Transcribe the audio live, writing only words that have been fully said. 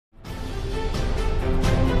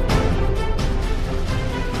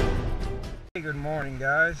Hey, good morning,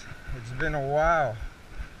 guys. It's been a while.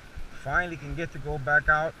 Finally can get to go back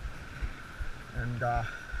out and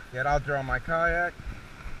get out there on my kayak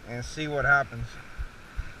and see what happens.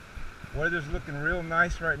 Weather's looking real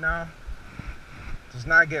nice right now. Does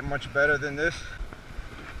not get much better than this.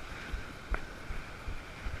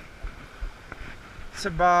 It's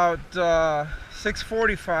about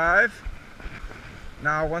 6:45.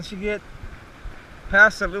 Now once you get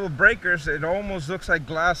past the little breakers, it almost looks like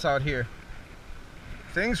glass out here.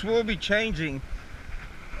 Things will be changing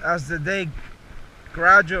as the day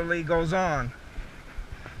gradually goes on,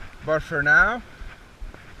 but for now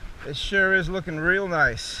it sure is looking real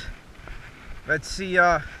nice. Let's see,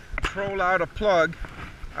 roll out a plug,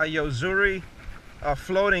 a Yozuri, a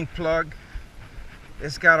floating plug.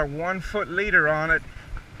 It's got a 1-foot leader on it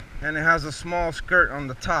and it has a small skirt on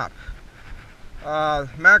the top.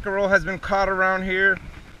 Mackerel has been caught around here.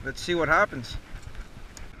 Let's see what happens.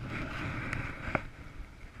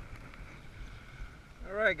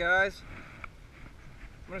 Alright guys,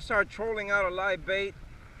 I'm going to start trolling out a live bait.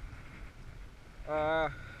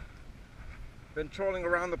 Been trolling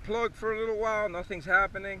around the plug for a little while, nothing's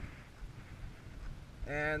happening.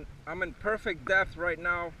 And I'm in perfect depth right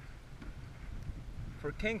now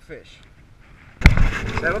for kingfish.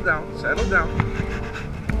 Settle down, settle down.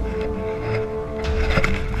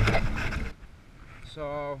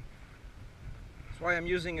 So that's why I'm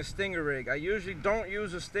using a stinger rig. I usually don't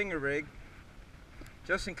use a stinger rig,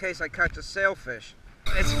 just in case I catch a sailfish.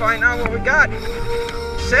 Let's find out what we got.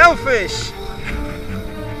 Sailfish!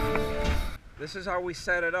 This is how we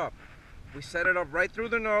set it up. We set it up right through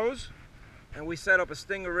the nose, and we set up a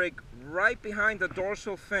stinger rig right behind the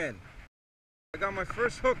dorsal fin. I got my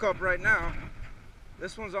first hook up right now.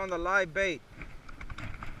 This one's on the live bait.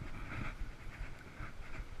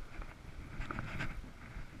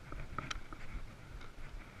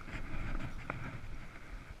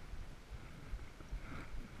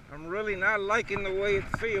 I'm really not liking the way it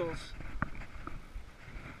feels.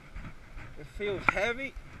 It feels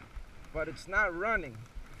heavy, but it's not running.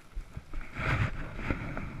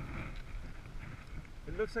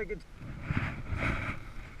 It looks like it's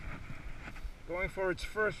going for its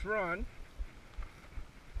first run.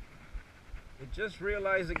 It just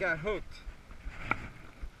realized it got hooked.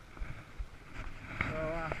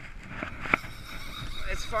 So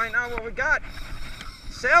let's find out what we got.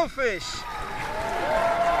 Sailfish!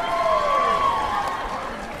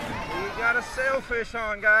 We got a sailfish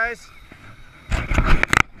on, guys. Let's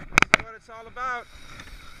see what it's all about.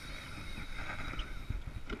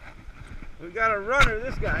 We got a runner,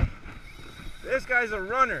 this guy. This guy's a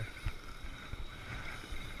runner.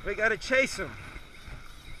 We gotta chase him.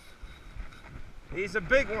 He's a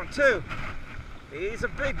big one too. He's a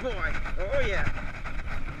big boy. Oh yeah.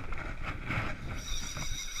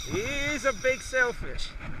 He's a big sailfish.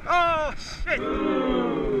 Oh shit!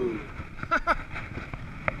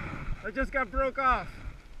 I just got broke off.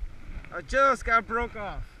 I just got broke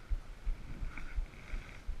off.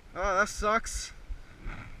 Oh, that sucks.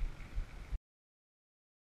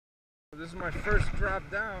 This is my first drop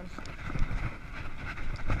down.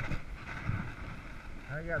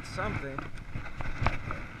 I got something.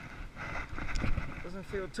 Doesn't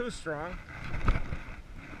feel too strong,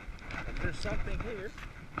 but there's something here.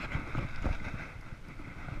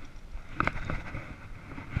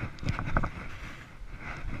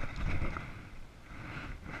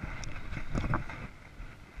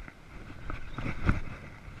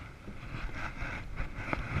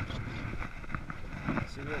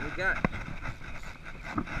 Let's see what we got.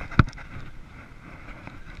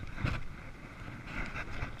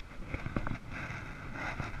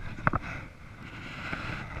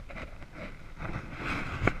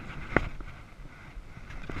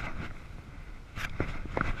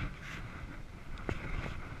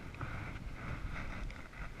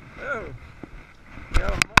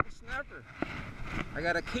 I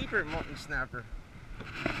got a keeper mutton snapper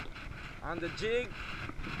on the jig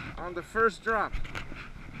on the first drop.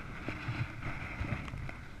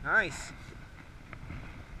 Nice.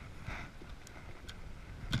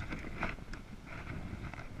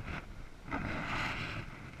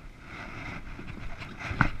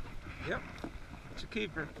 Yep, it's a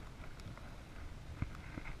keeper.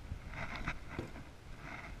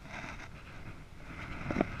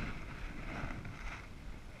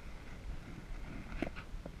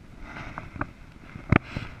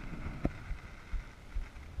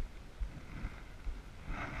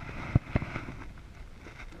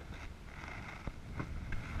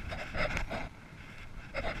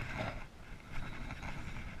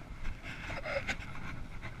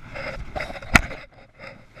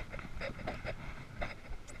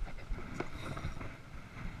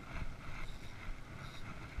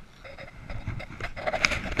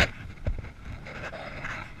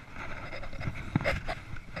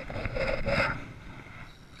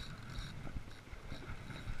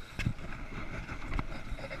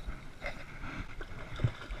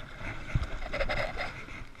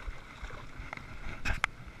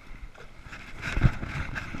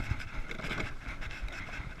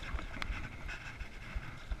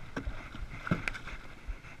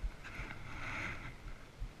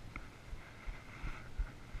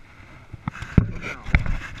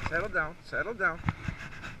 Settle down, settle down.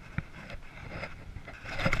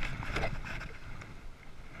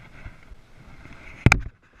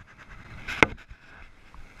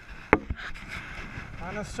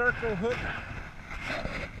 On a circle hook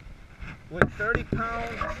with 30-pound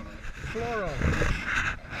fluoro.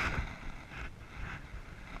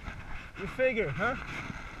 You figure, huh?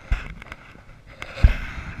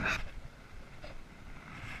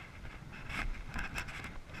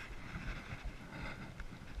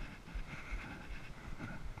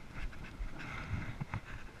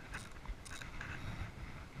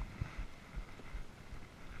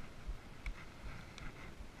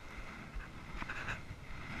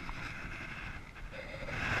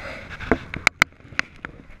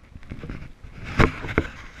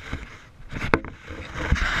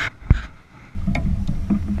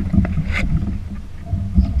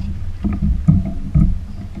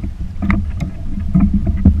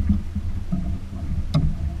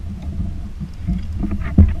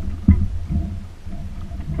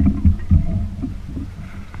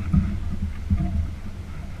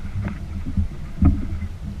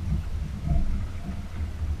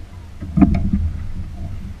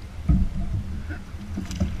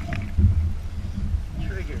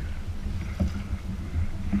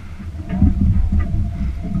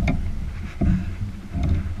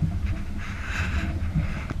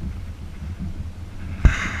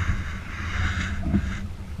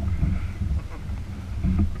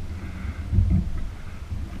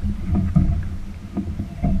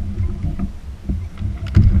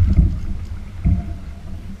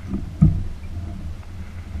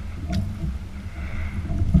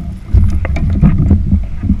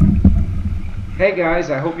 Hey guys,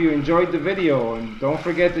 I hope you enjoyed the video, and don't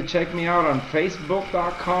forget to check me out on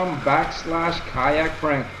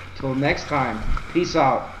facebook.com/KayakFrank. Till next time, peace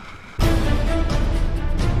out.